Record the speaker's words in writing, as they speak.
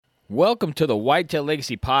Welcome to the Whitetail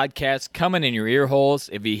Legacy Podcast, coming in your ear holes.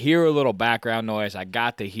 If you hear a little background noise, I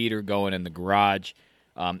got the heater going in the garage.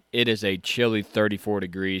 It is a chilly 34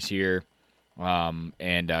 degrees here,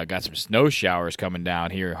 and got some snow showers coming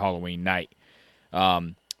down here Halloween night.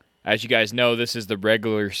 As you guys know, this is the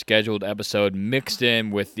regular scheduled episode mixed in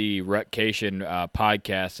with the Rutcation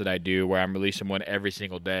podcast that I do, where I'm releasing one every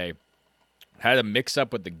single day. Had a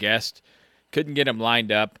mix-up with the guest, couldn't get them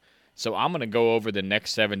lined up. So I'm going to go over the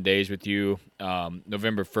next 7 days with you,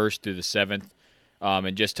 November 1st through the 7th,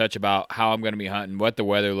 and just touch about how I'm going to be hunting, what the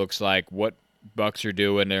weather looks like, what bucks are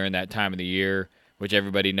doing during that time of the year, which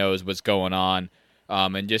everybody knows what's going on,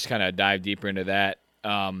 and just kind of dive deeper into that.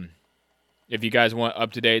 If you guys want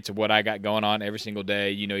up-to-dates of what I got going on every single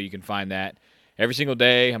day, you know you can find that. Every single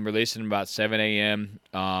day, I'm releasing about 7 a.m.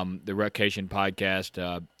 The Rutcation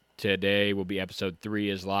podcast. Today will be episode 3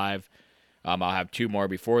 is live. I'll have 2 more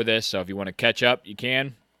before this, so if you want to catch up, you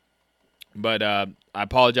can. But I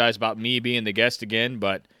apologize about me being the guest again,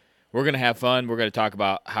 but we're going to have fun. We're going to talk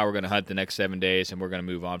about how we're going to hunt the next 7 days, and we're going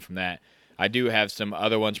to move on from that. I do have some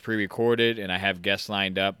other ones pre-recorded, and I have guests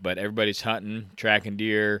lined up, but everybody's hunting, tracking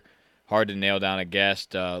deer. Hard to nail down a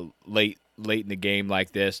guest late in the game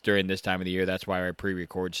like this during this time of the year. That's why I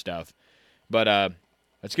pre-record stuff. But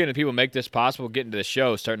let's get into people make this possible, get into the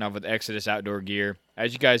show, starting off with Exodus Outdoor Gear.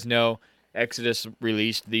 As you guys know, Exodus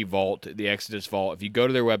released the Vault, the Exodus Vault. If you go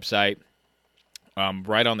to their website,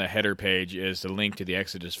 right on the header page is the link to the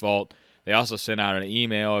Exodus Vault. They also sent out an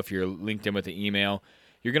email. If you're linked in with the email,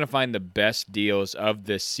 you're going to find the best deals of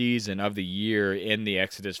the season, of the year in the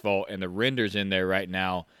Exodus Vault, and the Render's in there right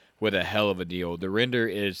now with a hell of a deal. The Render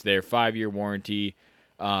is their 5-year warranty,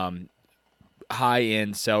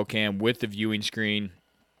 high-end cell cam with the viewing screen.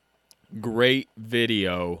 Great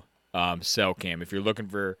video cell cam. If you're looking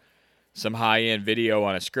for some high-end video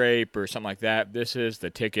on a scrape or something like that, this is the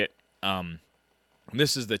ticket.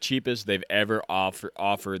 This is the cheapest they've ever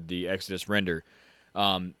offered the Exodus Render.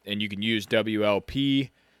 And you can use WLP,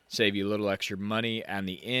 save you a little extra money on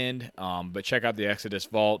the end. But check out the Exodus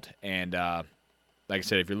Vault. And like I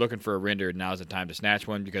said, if you're looking for a Render, now's the time to snatch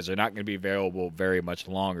one, because they're not going to be available very much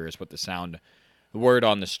longer is what the word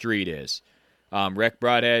on the street is. Rec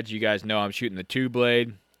Broadheads, you guys know I'm shooting the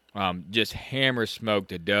 2-blade. Just hammer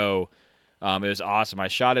smoked a doe. It was awesome. I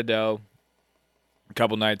shot a doe a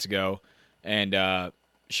couple nights ago and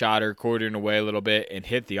shot her, quartering away a little bit, and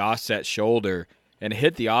hit the offset shoulder. And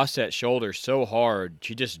hit the offset shoulder so hard,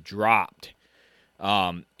 she just dropped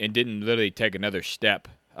and didn't literally take another step.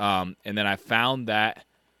 And then I found that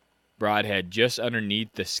broadhead just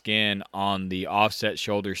underneath the skin on the offset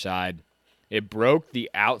shoulder side. It broke the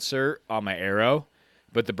outsert on my arrow,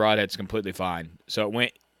 but the broadhead's completely fine. So it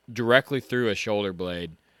went directly through a shoulder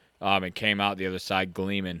blade. And came out the other side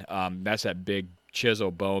gleaming. That's that big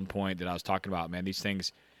chisel bone point that I was talking about, man. These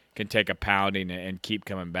things can take a pounding and keep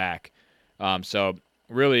coming back. So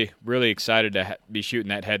really, really excited to be shooting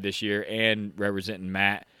that head this year and representing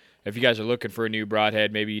Matt. If you guys are looking for a new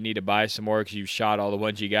broadhead, maybe you need to buy some more because you've shot all the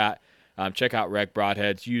ones you got, check out Rec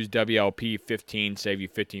Broadheads. Use WLP15, save you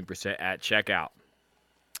 15% at checkout.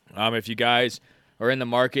 If you guys are in the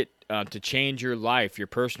market to change your life, your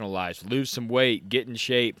personal life, lose some weight, get in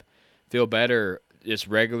shape, feel better, just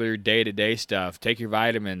regular day-to-day stuff. Take your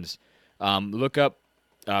vitamins. Look up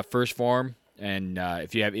First Form, and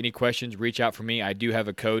if you have any questions, reach out for me. I do have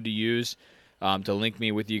a code to use to link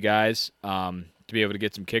me with you guys to be able to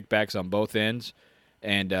get some kickbacks on both ends.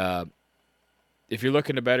 And if you're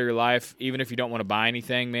looking to better your life, even if you don't want to buy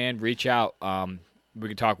anything, man, reach out. We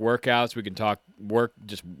can talk workouts. We can talk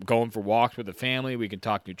just going for walks with the family. We can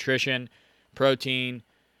talk nutrition, protein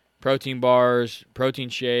bars, protein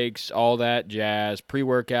shakes, all that jazz,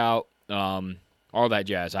 pre-workout, all that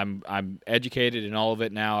jazz. I'm educated in all of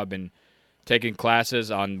it now. I've been taking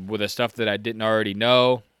classes with the stuff that I didn't already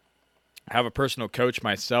know. I have a personal coach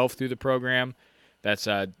myself through the program that's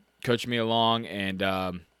coaching me along and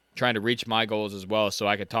trying to reach my goals as well, so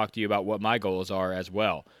I can talk to you about what my goals are as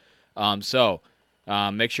well. So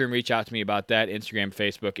make sure and reach out to me about that, Instagram,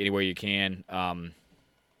 Facebook, anywhere you can.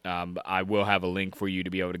 I will have a link for you to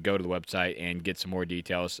be able to go to the website and get some more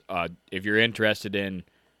details. If you're interested in,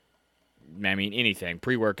 anything,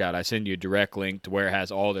 pre-workout, I send you a direct link to where it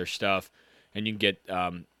has all their stuff, and you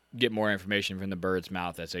can get more information from the bird's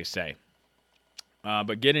mouth, as they say.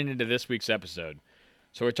 But getting into this week's episode.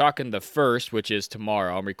 So we're talking the 1st, which is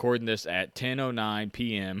tomorrow. I'm recording this at 10:09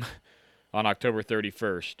 p.m. on October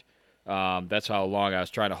 31st. That's how long I was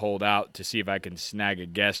trying to hold out to see if I can snag a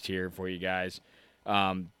guest here for you guys.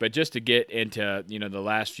 But just to get into, the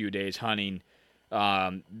last few days hunting,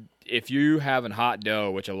 if you have a hot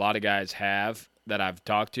doe, which a lot of guys have, that I've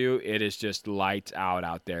talked to, it is just lights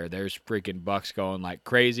out there. There's freaking bucks going like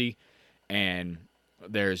crazy, and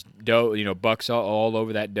there's doe, bucks all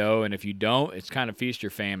over that doe. And if you don't, it's kind of feast or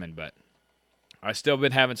famine. But I still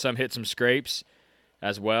been having hit some scrapes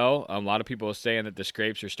as well. A lot of people are saying that the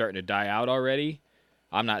scrapes are starting to die out already.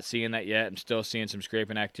 I'm not seeing that yet. I'm still seeing some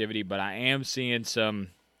scraping activity, but I am seeing some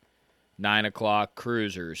 9 o'clock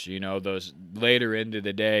cruisers, those later into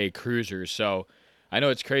the day cruisers. So I know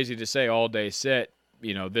it's crazy to say all day sit,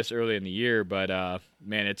 this early in the year, but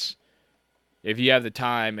man, if you have the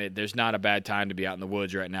time, there's not a bad time to be out in the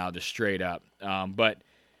woods right now, just straight up.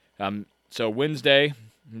 So Wednesday,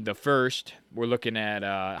 the 1st, we're looking at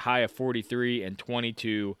a high of 43 and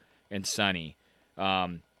 22 and sunny.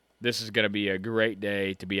 This is going to be a great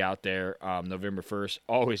day to be out there, November 1st.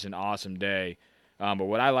 Always an awesome day. But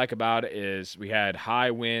what I like about it is we had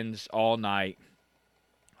high winds all night.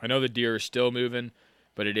 I know the deer are still moving,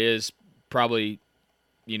 but it is probably,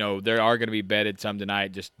 there are going to be bedded some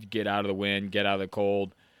tonight. Just get out of the wind, get out of the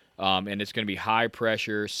cold. And it's going to be high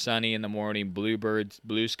pressure, sunny in the morning, bluebirds,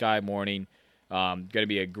 blue sky morning. Going to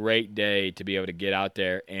be a great day to be able to get out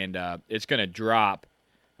there. And it's going to drop.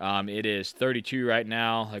 It is 32 right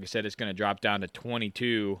now. Like I said, it's going to drop down to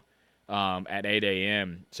 22 at 8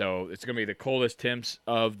 a.m. So it's going to be the coldest temps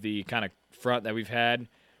of the kind of front that we've had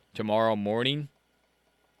tomorrow morning.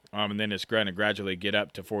 And then it's going to gradually get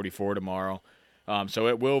up to 44 tomorrow. So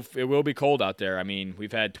it will be cold out there. I mean,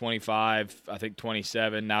 we've had 25, I think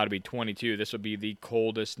 27. Now it'll be 22. This will be the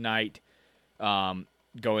coldest night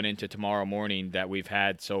going into tomorrow morning that we've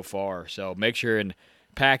had so far. So make sure and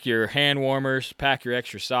pack your hand warmers, pack your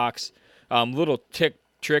extra socks. Little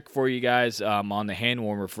trick for you guys on the hand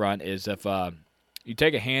warmer front is if you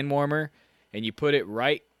take a hand warmer and you put it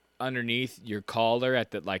right underneath your collar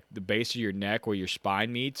at the base of your neck where your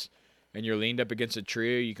spine meets, and you're leaned up against a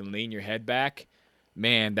tree, or you can lean your head back.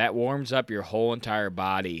 Man, that warms up your whole entire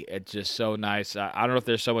body. It's just so nice. I don't know if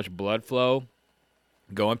there's so much blood flow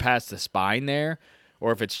going past the spine there,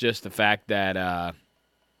 or if it's just the fact that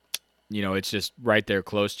it's just right there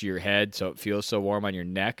close to your head, so it feels so warm on your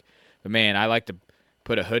neck. But, man, I like to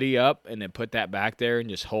put a hoodie up and then put that back there and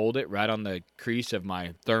just hold it right on the crease of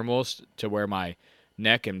my thermals to where my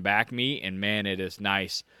neck and back meet, and, man, it is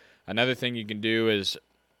nice. Another thing you can do is,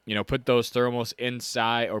 put those thermals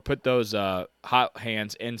inside, or put those hot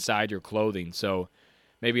hands inside your clothing. So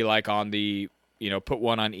maybe like on the, put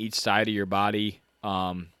one on each side of your body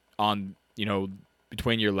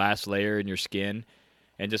between your last layer and your skin,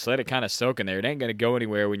 and just let it kind of soak in there. It ain't going to go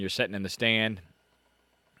anywhere when you're sitting in the stand,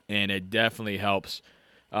 and it definitely helps.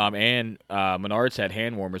 Menards had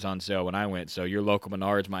hand warmers on sale when I went, so your local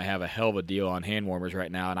Menards might have a hell of a deal on hand warmers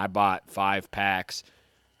right now, and I bought 5 packs.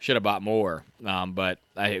 Should have bought more, but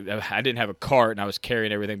I didn't have a cart, and I was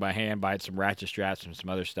carrying everything by hand. Buying some ratchet straps and some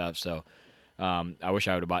other stuff, so I wish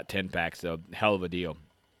I would have bought 10 packs, though. Hell of a deal.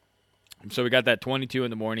 So we got that 22 in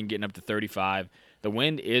the morning, getting up to 35. The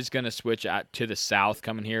wind is going to switch out to the south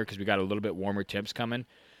coming here because we got a little bit warmer temps coming.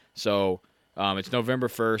 So it's November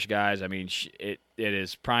 1st, guys. I mean, it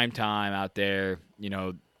is prime time out there.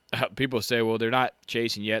 People say, well, they're not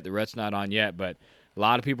chasing yet. The rut's not on yet, but a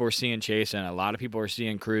lot of people are seeing chasing. A lot of people are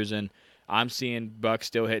seeing cruising. I'm seeing bucks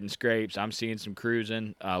still hitting scrapes. I'm seeing some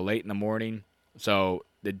cruising late in the morning. So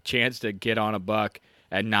the chance to get on a buck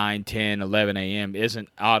at 9, 10, 11 a.m. isn't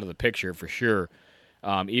out of the picture for sure.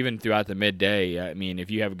 Even throughout the midday, I mean, if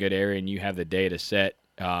you have a good area and you have the day to set,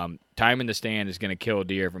 time in the stand is going to kill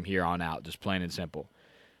deer from here on out, just plain and simple.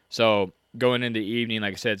 So going into evening,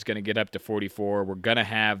 like I said, it's going to get up to 44. We're going to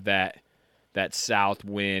have that south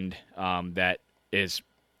wind that is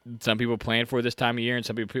some people plan for this time of year and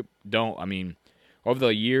some people don't. I mean, over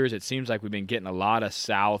the years, it seems like we've been getting a lot of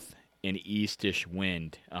south and eastish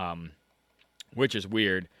wind, which is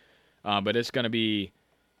weird. But it's going to be,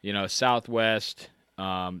 southwest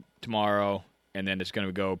tomorrow, and then it's going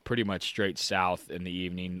to go pretty much straight south in the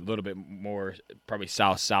evening, a little bit more probably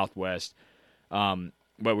southwest. But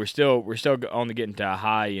we're still only getting to a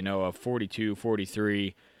high, of 42,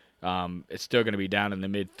 43. It's still going to be down in the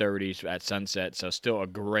mid-30s at sunset, so still a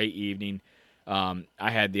great evening.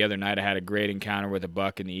 The other night I had a great encounter with a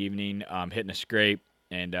buck in the evening, hitting a scrape,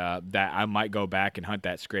 and that I might go back and hunt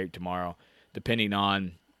that scrape tomorrow, depending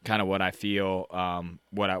on kind of what I feel,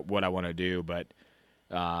 what I want to do. But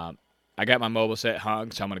I got my mobile set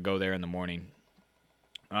hung, so I'm going to go there in the morning.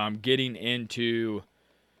 Getting into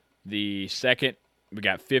the second, we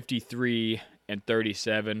got 53 and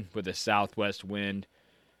 37 with a southwest wind.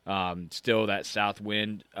 Still that south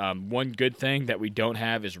wind. One good thing that we don't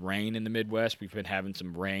have is rain in the Midwest. We've been having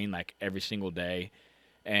some rain like every single day.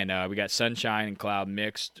 And we got sunshine and cloud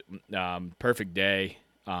mixed. Perfect day.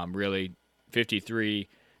 Really, 53.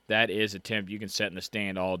 That is a temp you can set in the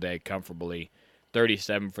stand all day comfortably.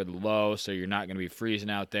 37 for the low, so you're not going to be freezing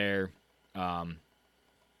out there. Um,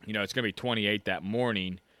 it's going to be 28 that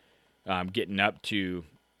morning, getting up to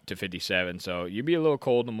 57. So you'll be a little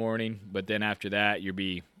cold in the morning, but then after that, you'll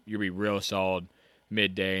be real solid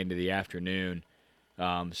midday into the afternoon.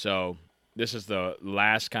 So this is the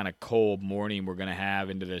last kind of cold morning we're going to have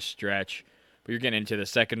into this stretch. But you're getting into the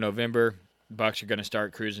 2nd November. Bucks are going to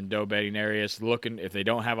start cruising doe bedding areas. Looking, if they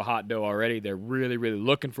don't have a hot doe already, they're really, really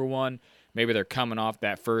looking for one. Maybe they're coming off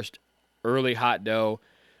that first early hot doe.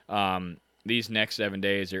 These next 7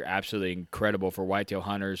 days are absolutely incredible for whitetail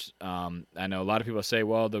hunters. I know a lot of people say,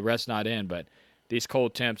 well, the rest's not in, but these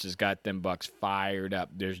cold temps has got them bucks fired up.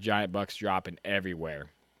 There's giant bucks dropping everywhere.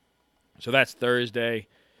 So that's Thursday.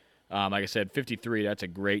 Like I said, 53, that's a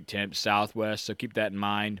great temp, southwest, so keep that in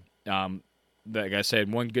mind. Like I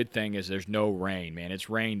said, one good thing is there's no rain, man. It's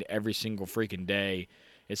rained every single freaking day.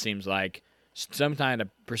 It seems like some kind of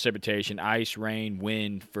precipitation, ice, rain,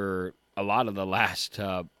 wind for a lot of the last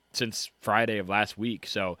since Friday of last week.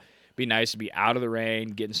 So it'd be nice to be out of the rain,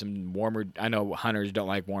 getting some warmer. I know hunters don't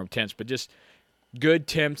like warm temps, but just good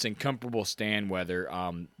temps and comfortable stand weather.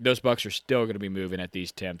 Those bucks are still going to be moving at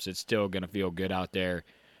these temps. It's still going to feel good out there.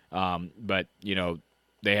 But,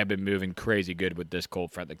 they have been moving crazy good with this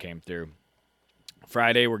cold front that came through.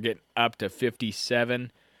 Friday, we're getting up to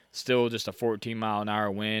 57. Still just a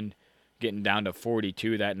 14-mile-an-hour wind. Getting down to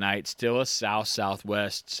 42 that night. Still a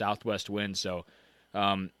southwest wind. So,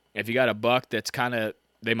 if you got a buck that's kind of,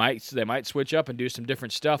 they might switch up and do some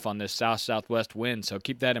different stuff on this southwest wind. So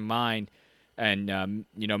keep that in mind, and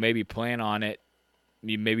maybe plan on it.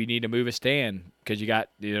 You maybe need to move a stand because you got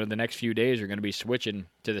the next few days are going to be switching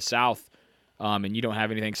to the south, and you don't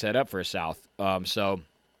have anything set up for a south. So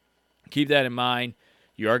keep that in mind.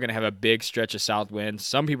 You are going to have a big stretch of south winds.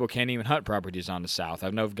 Some people can't even hunt properties on the south.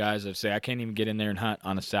 I've known guys that say I can't even get in there and hunt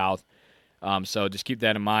on the south. So just keep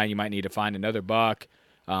that in mind. You might need to find another buck,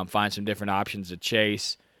 find some different options to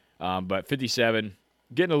chase. But 57,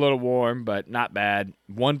 getting a little warm, but not bad.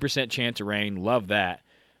 1% chance of rain. Love that.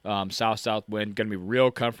 South wind, going to be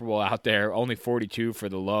real comfortable out there. Only 42 for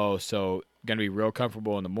the low, so going to be real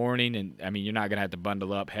comfortable in the morning. And, you're not going to have to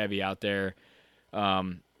bundle up heavy out there.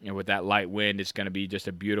 With that light wind, it's going to be just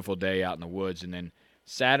a beautiful day out in the woods. And then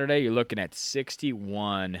Saturday, you're looking at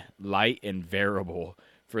 61, light and variable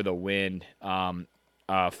for the wind,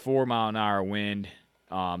 4-mile-an-hour wind.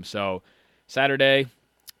 So Saturday,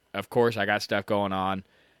 of course, I got stuff going on.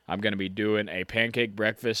 I'm going to be doing a pancake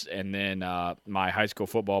breakfast, and then my high school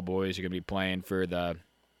football boys are going to be playing for the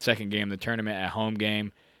second game of the tournament at home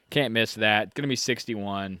game. Can't miss that. It's going to be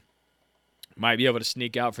 61. Might be able to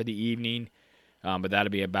sneak out for the evening, but that'll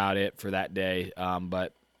be about it for that day.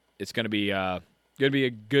 But it's going to be a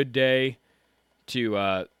good day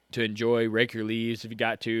to enjoy. Rake your leaves if you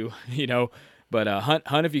got to, But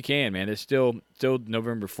hunt if you can, man. It's still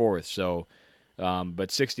November 4th, so. But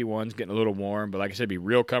 61's getting a little warm. But like I said, be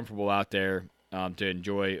real comfortable out there to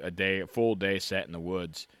enjoy a full day set in the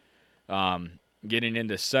woods. Getting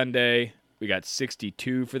into Sunday, we got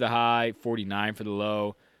 62 for the high, 49 for the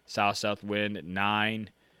low, south wind at 9.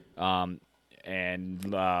 And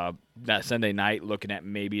that Sunday night, looking at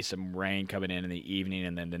maybe some rain coming in the evening,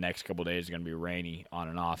 and then the next couple days are going to be rainy on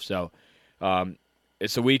and off. So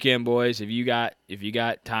it's the weekend, boys. If you got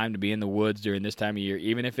time to be in the woods during this time of year,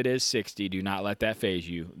 even if it is 60, do not let that phase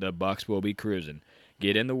you. The bucks will be cruising.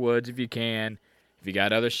 Get in the woods if you can. If you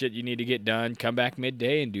got other shit you need to get done, come back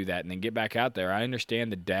midday and do that, and then get back out there. I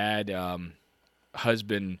understand the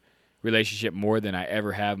dad-husband relationship more than I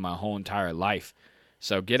ever have my whole entire life.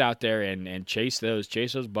 So get out there and chase those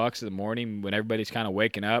bucks in the morning when everybody's kind of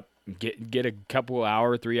waking up. Get a couple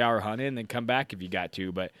hour, 3-hour hunt in, and then come back if you got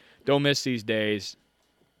to. But don't miss these days.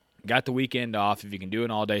 Got the weekend off. If you can do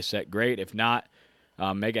an all-day set, great. If not,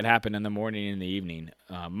 make it happen in the morning and in the evening.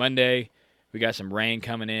 Monday, we got some rain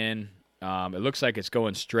coming in. It looks like it's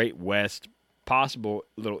going straight west, possible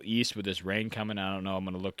a little east with this rain coming. I don't know. I'm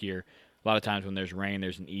going to look here. A lot of times when there's rain,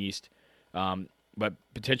 there's an east. But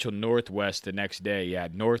potential northwest the next day. Yeah,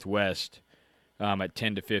 northwest at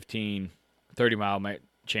 10 to 15, 30-mile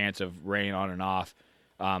chance of rain on and off.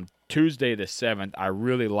 Tuesday the 7th, I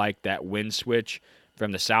really like that wind switch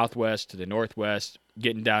from the southwest to the northwest,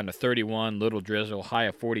 getting down to 31, little drizzle, high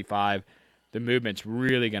of 45. The movement's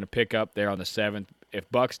really going to pick up there on the 7th. If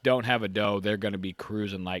bucks don't have a doe, they're going to be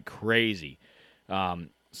cruising like crazy.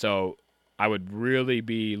 So I would really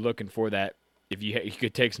be looking for that. If you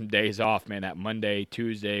could take some days off, man, that Monday,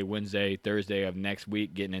 Tuesday, Wednesday, Thursday of next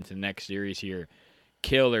week, getting into the next series here,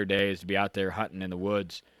 killer days to be out there hunting in the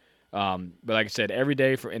woods. But like I said, every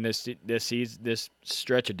day in this season, this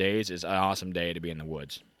stretch of days is an awesome day to be in the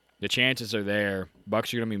woods. The chances are there.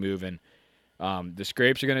 Bucks are going to be moving. The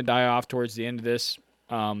scrapes are going to die off towards the end of this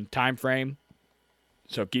time frame.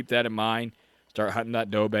 So keep that in mind. Start hunting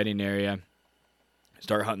that doe bedding area.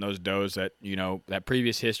 Start hunting those does that, that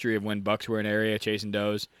previous history of when bucks were in area chasing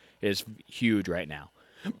does is huge right now.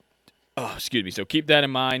 Oh, excuse me. So keep that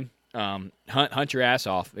in mind. Hunt your ass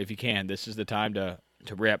off if you can. This is the time to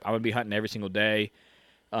rip. I'm going to be hunting every single day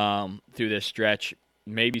through this stretch.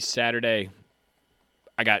 Maybe Saturday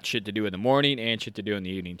I got shit to do in the morning and shit to do in the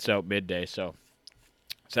evening, so midday. So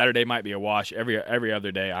Saturday might be a wash. Every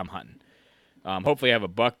other day I'm hunting. Hopefully I have a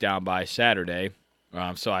buck down by Saturday,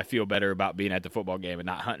 so I feel better about being at the football game and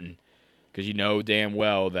not hunting, because you know damn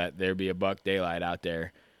well that there'd be a buck daylight out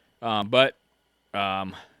there. But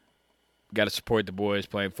got to support the boys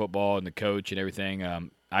playing football and the coach and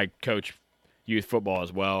everything. I coach youth football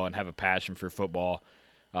as well and have a passion for football.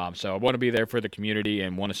 So I want to be there for the community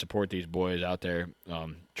and want to support these boys out there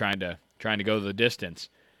trying to go the distance.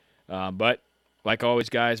 But like always,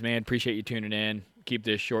 guys, man, appreciate you tuning in. Keep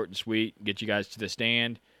this short and sweet. Get you guys to the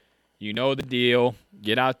stand. You know the deal.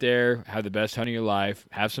 Get out there. Have the best hunt of your life.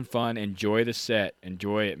 Have some fun. Enjoy the set.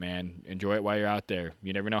 Enjoy it, man. Enjoy it while you're out there.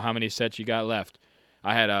 You never know how many sets you got left.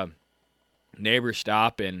 I had a neighbor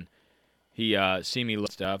stop, and he see me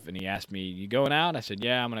look stuff, and he asked me, "You going out?" I said,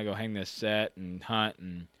 "Yeah, I'm going to go hang this set and hunt."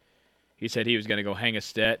 And he said he was going to go hang a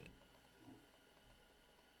set.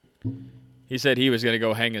 He said he was going to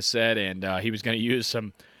go hang a set, and he was going to use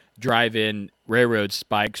some drive-in railroad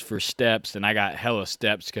spikes for steps. And I got hella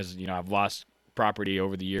steps because, I've lost property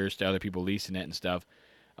over the years to other people leasing it and stuff.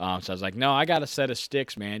 So I was like, "No, I got a set of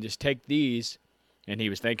sticks, man. Just take these." And he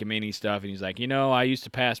was thanking me and stuff, and he's like, "I used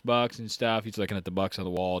to pass bucks and stuff." He's looking at the bucks on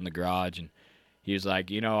the wall in the garage, and he was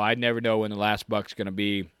like, "I never know when the last buck's going to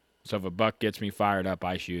be, so if a buck gets me fired up,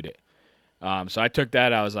 I shoot it." So I took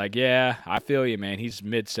that. I was like, "Yeah, I feel you, man." He's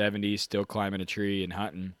mid-70s, still climbing a tree and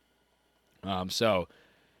hunting. So,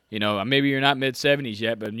 maybe you're not mid-70s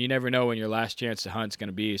yet, but you never know when your last chance to hunt's going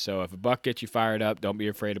to be. So if a buck gets you fired up, don't be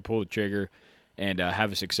afraid to pull the trigger and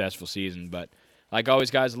have a successful season. But like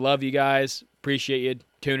always, guys, love you guys. Appreciate you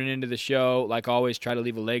tuning into the show. Like always, try to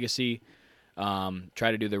leave a legacy.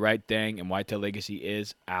 Try to do the right thing, and Whitetail Legacy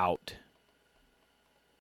is out.